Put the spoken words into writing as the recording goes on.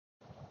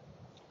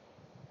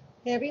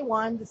Hey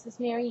everyone, this is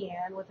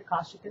Marianne with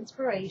Akashic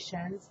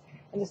Inspirations,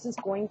 and this is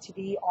going to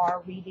be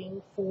our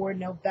reading for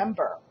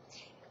November.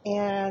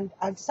 And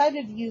I've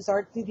decided to use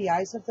Art Through the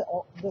Eyes of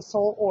the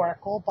Soul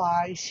Oracle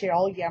by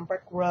Cheryl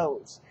Yambrick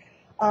Rose.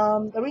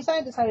 The reason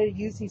I decided to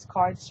use these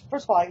cards,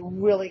 first of all, I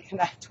really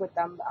connect with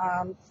them.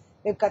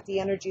 They've got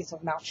the energies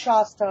of Mount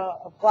Shasta,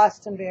 of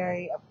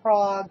Glastonbury, of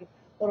Prague,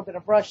 a little bit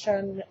of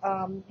Russian,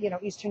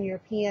 Eastern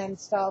European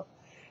stuff,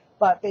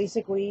 but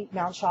basically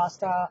Mount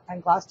Shasta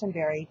and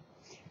Glastonbury.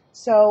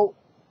 So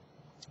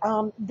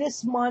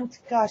this month,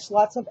 gosh,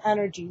 lots of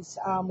energies.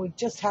 We've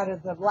just had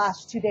it the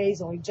last 2 days,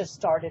 and we just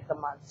started the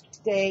month.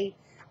 Today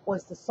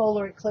was the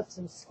solar eclipse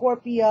in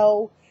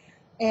Scorpio,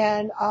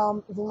 and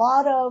a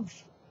lot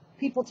of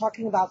people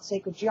talking about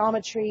sacred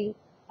geometry,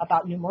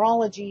 about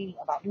numerology,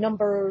 about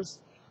numbers,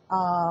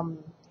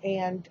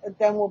 and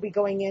then we'll be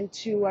going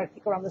into, I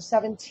think around the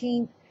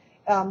 17th,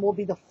 will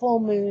be the full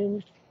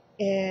moon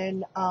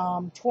in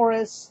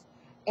Taurus,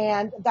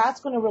 and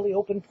that's going to really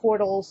open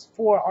portals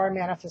for our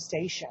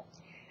manifestation.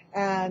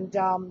 And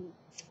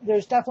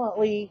there's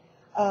definitely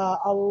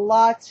a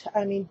lot.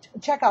 I mean,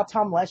 check out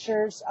Tom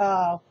Lesher's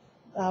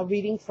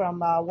reading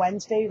from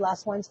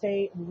last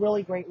Wednesday.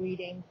 Really great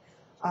reading.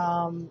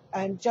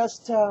 And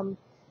just,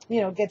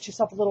 get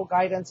yourself a little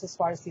guidance as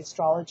far as the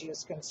astrology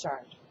is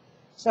concerned.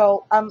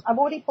 So I've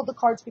already pulled the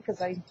cards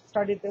because I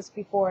started this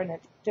before and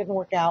it didn't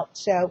work out.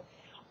 So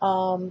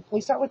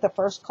we start with the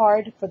first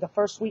card for the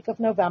first week of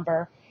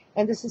November.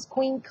 And this is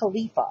Queen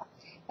Khalifa.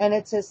 And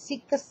it says,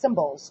 seek the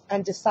symbols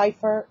and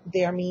decipher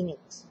their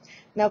meanings.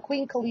 Now,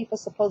 Queen Khalifa,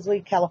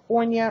 supposedly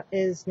California,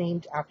 is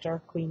named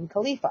after Queen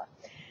Khalifa.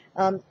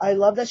 I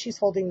love that she's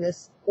holding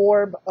this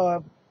orb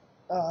of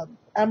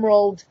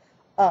emerald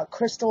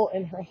crystal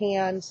in her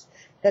hands,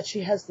 that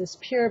she has this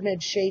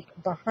pyramid shape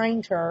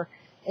behind her.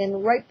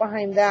 And right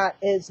behind that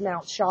is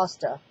Mount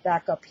Shasta,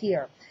 back up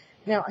here.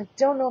 Now, I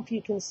don't know if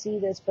you can see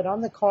this, but on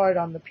the card,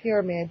 on the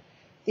pyramid,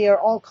 there are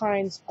all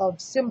kinds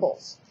of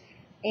symbols.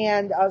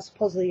 And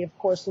supposedly, of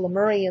course,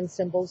 Lemurian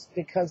symbols,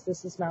 because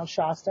this is Mount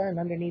Shasta, and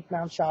underneath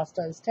Mount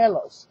Shasta is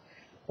Telos,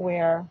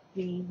 where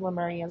the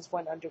Lemurians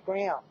went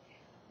underground.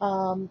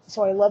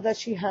 So I love that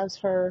she has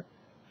her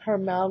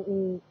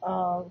mountain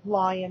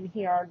lion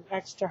here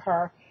next to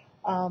her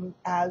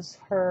as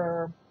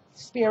her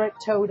spirit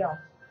totem.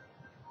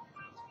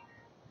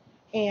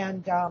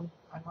 And I'm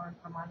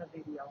on a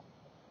video.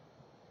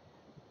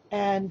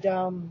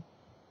 And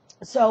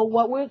so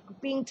what we're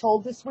being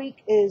told this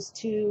week is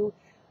to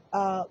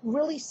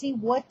really see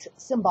what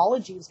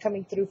symbology is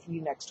coming through for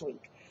you next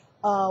week.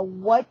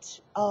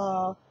 What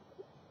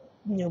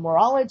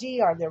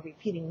numerology? Are there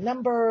repeating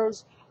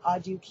numbers?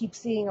 Do you keep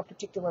seeing a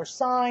particular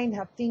sign?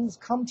 Have things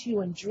come to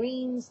you in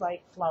dreams,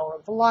 like flower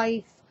of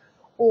life?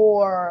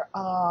 Or,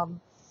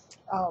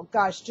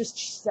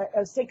 just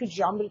sacred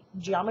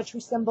geometry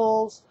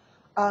symbols?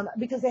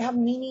 Because they have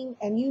meaning,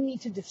 and you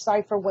need to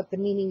decipher what the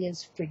meaning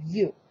is for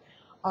you.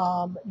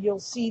 You'll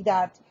see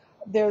that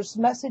there's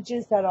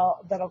messages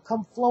that'll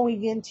come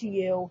flowing into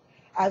you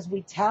as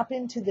we tap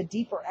into the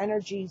deeper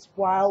energies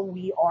while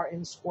we are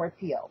in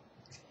Scorpio.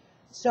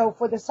 So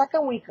for the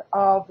second week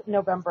of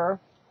November,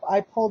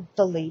 I pulled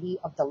the Lady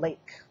of the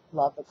Lake.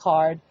 Love the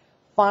card.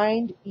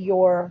 Find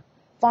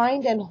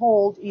and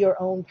hold your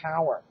own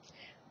power.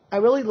 I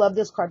really love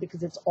this card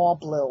because it's all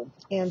blue,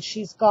 and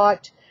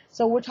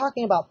so we're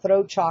talking about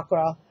throat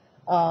chakra,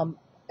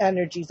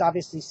 energies,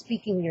 obviously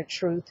speaking your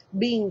truth,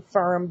 being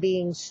firm,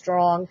 being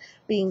strong,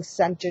 being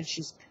centered.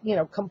 She's,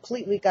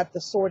 completely got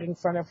the sword in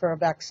front of her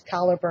of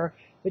Excalibur,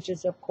 which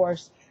is, of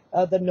course,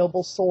 the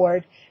noble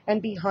sword.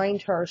 And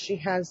behind her, she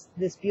has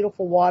this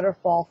beautiful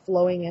waterfall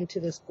flowing into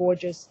this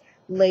gorgeous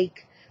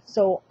lake.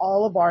 So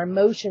all of our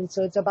emotions,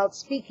 so it's about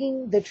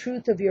speaking the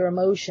truth of your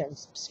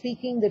emotions,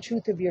 speaking the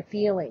truth of your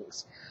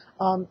feelings,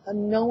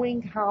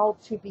 knowing how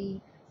to be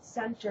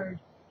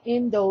centered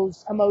in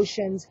those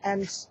emotions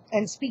and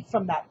speak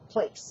from that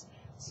place.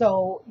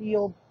 So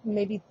you'll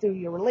maybe through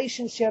your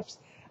relationships,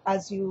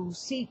 as you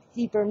seek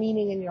deeper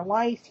meaning in your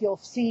life, you'll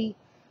see,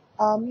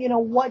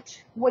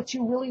 what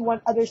you really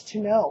want others to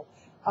know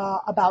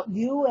about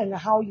you and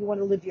how you want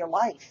to live your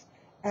life.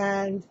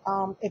 And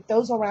if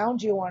those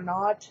around you are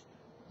not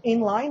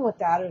in line with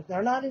that, or if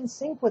they're not in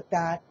sync with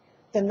that,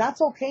 then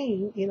that's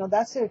okay.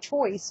 That's their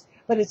choice.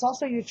 But it's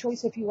also your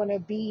choice if you want to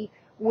be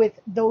with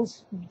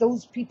those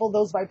people,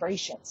 those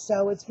vibrations.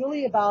 So it's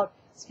really about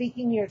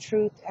speaking your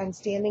truth and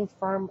standing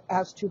firm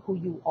as to who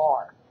you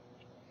are.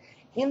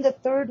 In the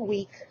third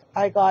week,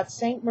 I got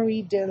Sainte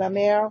Marie de la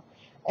Mer,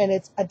 and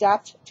it's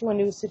adapt to a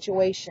new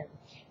situation.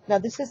 Now,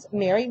 this is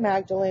Mary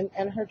Magdalene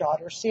and her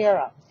daughter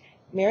Sarah.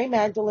 Mary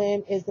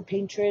Magdalene is the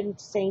patron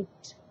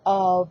saint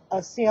of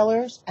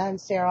sailors,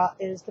 and Sarah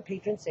is the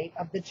patron saint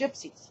of the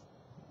gypsies.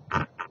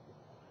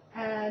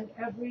 And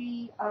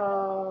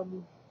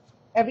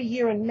every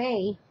year in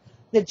May,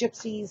 the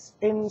gypsies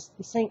in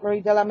Sainte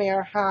Marie de la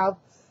Mer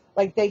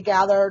they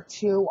gather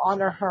to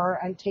honor her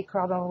and take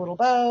her out on a little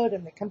boat,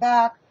 and they come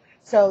back.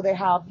 So they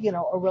have,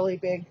 a really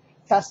big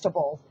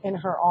festival in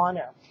her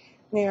honor.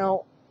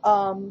 Now,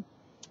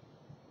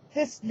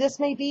 This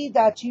may be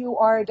that you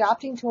are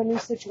adapting to a new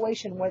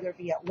situation, whether it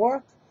be at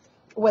work,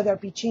 whether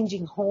it be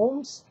changing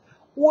homes,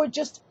 or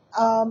just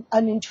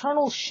an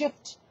internal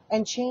shift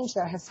and change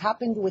that has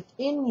happened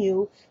within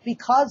you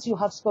because you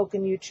have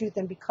spoken your truth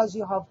and because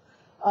you have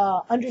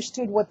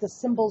understood what the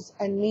symbols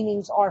and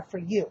meanings are for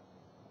you.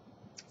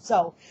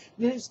 So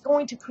this is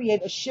going to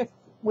create a shift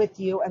with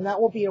you, and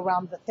that will be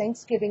around the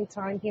Thanksgiving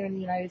time here in the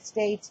United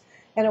States,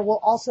 and it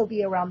will also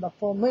be around the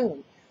full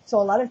moon. So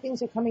a lot of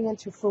things are coming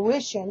into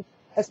fruition,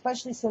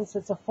 especially since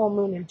it's a full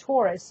moon in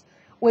Taurus,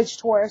 which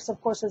Taurus, of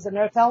course, is an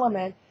earth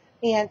element,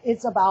 and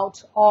it's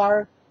about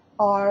our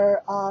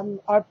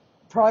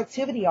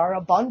productivity, our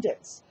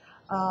abundance,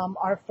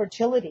 our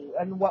fertility,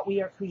 and what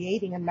we are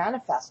creating and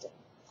manifesting.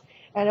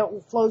 And it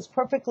flows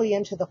perfectly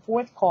into the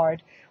fourth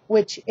card,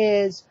 which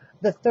is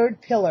the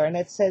third pillar, and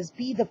it says,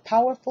 be the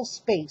powerful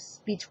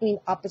space between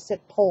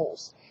opposite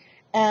poles.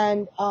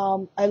 And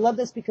I love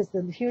this because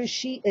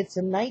it's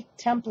a Knight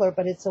Templar,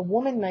 but it's a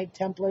woman Knight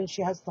Templar, and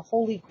she has the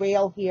Holy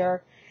Grail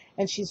here,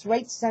 and she's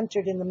right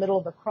centered in the middle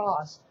of the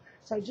cross.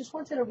 So I just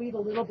wanted to read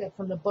a little bit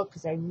from the book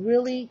because I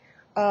really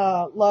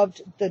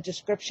loved the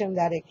description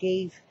that it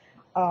gave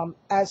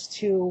as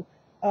to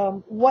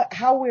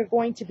how we're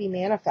going to be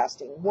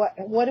manifesting.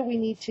 What do we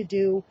need to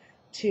do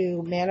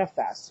to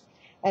manifest?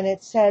 And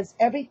it says,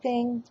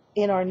 everything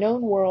in our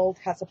known world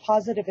has a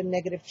positive and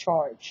negative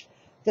charge.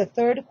 The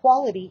third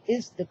quality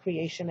is the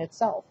creation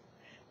itself.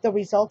 The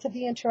result of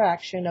the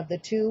interaction of the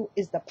two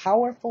is the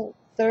powerful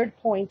third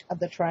point of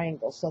the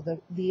triangle. So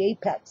the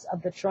apex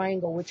of the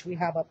triangle, which we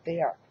have up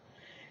there.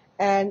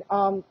 And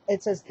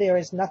it says, there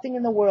is nothing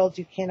in the world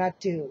you cannot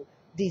do,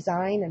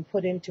 design, and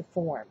put into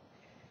form.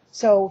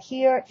 So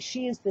here,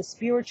 she is the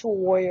spiritual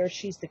warrior.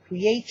 She's the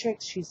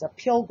creatrix. She's a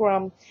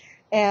pilgrim.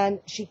 And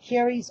she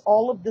carries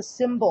all of the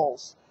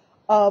symbols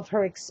of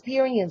her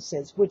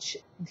experiences, which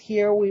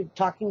here we're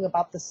talking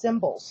about the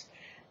symbols.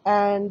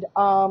 And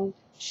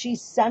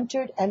she's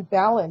centered and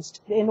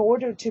balanced in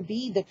order to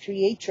be the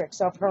creatrix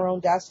of her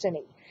own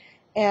destiny.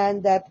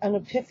 And that an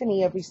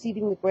epiphany of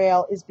receiving the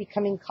Grail is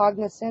becoming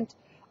cognizant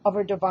of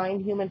her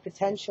divine human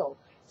potential.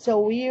 So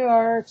we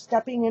are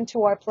stepping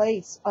into our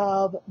place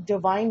of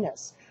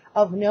divineness,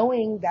 of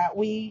knowing that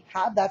we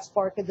have that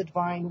spark of the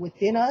divine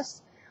within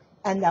us,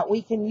 and that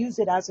we can use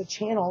it as a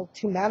channel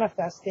to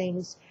manifest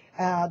things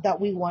that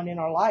we want in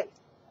our life.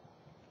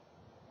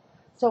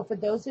 So for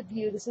those of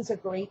you, this is a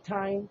great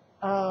time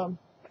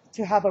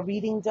to have a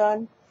reading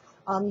done.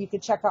 You can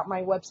check out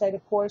my website,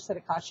 of course, at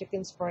Akashic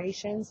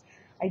Inspirations.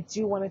 I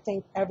do want to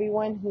thank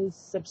everyone who's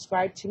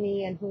subscribed to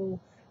me and who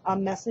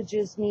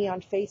messages me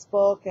on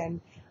Facebook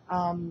and,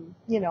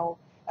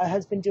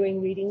 has been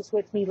doing readings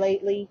with me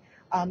lately.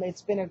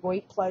 It's been a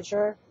great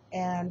pleasure.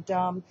 And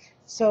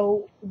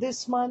so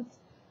this month,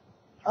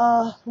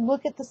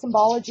 look at the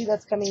symbology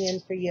that's coming in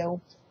for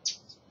you.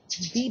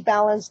 Be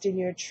balanced in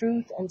your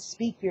truth and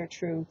speak your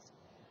truth.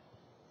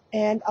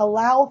 And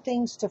allow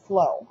things to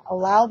flow.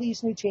 Allow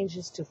these new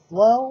changes to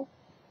flow.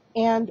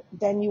 And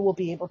then you will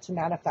be able to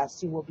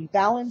manifest. You will be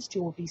balanced.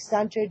 You will be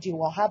centered. You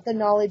will have the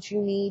knowledge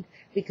you need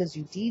because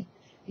you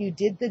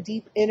did the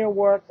deep inner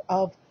work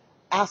of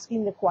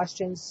asking the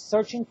questions,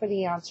 searching for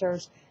the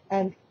answers,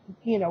 and,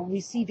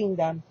 receiving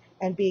them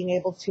and being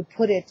able to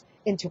put it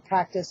into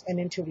practice and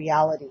into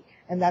reality.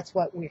 And that's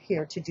what we're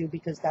here to do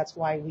because that's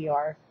why we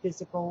are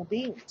physical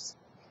beings.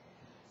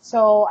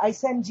 So I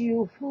send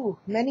you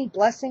many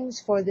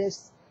blessings for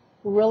this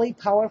really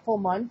powerful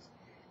month.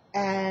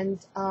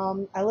 And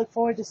I look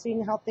forward to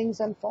seeing how things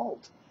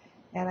unfold.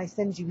 And I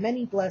send you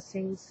many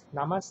blessings.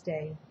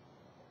 Namaste.